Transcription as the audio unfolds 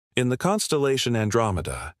In the constellation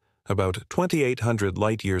Andromeda, about 2,800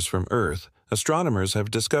 light-years from Earth, astronomers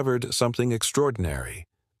have discovered something extraordinary.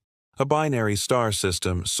 A binary star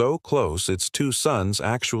system so close its two suns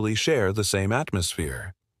actually share the same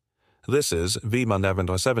atmosphere. This is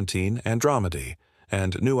V17 Andromeda,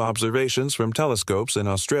 and new observations from telescopes in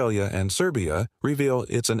Australia and Serbia reveal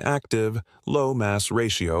it's an active, low-mass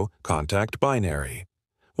ratio contact binary,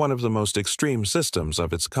 one of the most extreme systems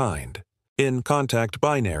of its kind. In contact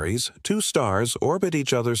binaries, two stars orbit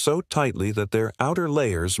each other so tightly that their outer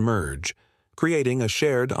layers merge, creating a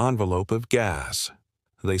shared envelope of gas.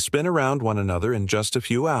 They spin around one another in just a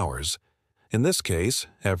few hours, in this case,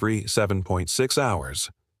 every 7.6 hours.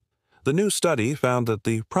 The new study found that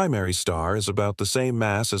the primary star is about the same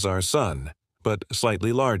mass as our Sun, but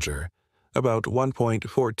slightly larger, about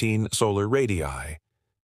 1.14 solar radii.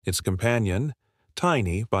 Its companion,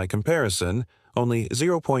 tiny by comparison, only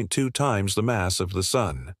 0.2 times the mass of the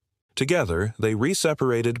Sun. Together, they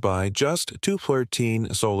re-separated by just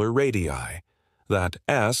 214 solar radii, that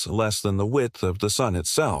s less than the width of the Sun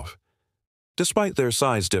itself. Despite their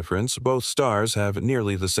size difference, both stars have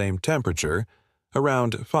nearly the same temperature,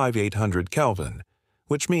 around 5,800 Kelvin,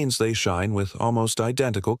 which means they shine with almost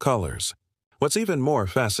identical colors. What's even more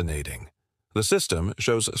fascinating, the system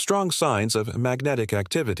shows strong signs of magnetic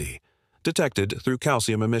activity, detected through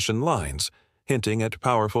calcium emission lines, hinting at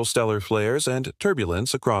powerful stellar flares and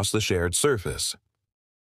turbulence across the shared surface.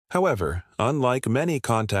 However, unlike many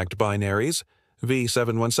contact binaries,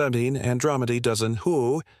 V717 Andromeda doesn't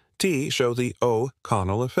show the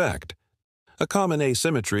O-Connell effect, a common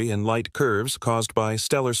asymmetry in light curves caused by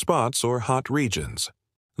stellar spots or hot regions.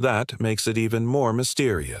 That makes it even more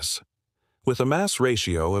mysterious. With a mass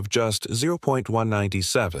ratio of just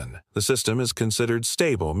 0.197, the system is considered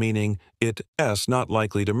stable, meaning it's not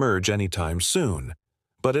likely to merge anytime soon,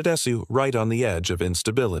 but it's right on the edge of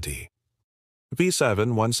instability.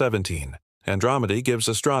 V717 Andromeda gives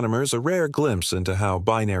astronomers a rare glimpse into how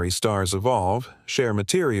binary stars evolve, share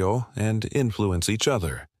material, and influence each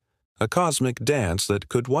other. A cosmic dance that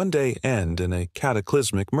could one day end in a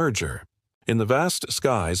cataclysmic merger. In the vast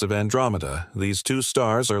skies of Andromeda, these two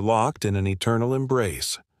stars are locked in an eternal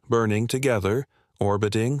embrace, burning together,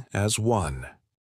 orbiting as one.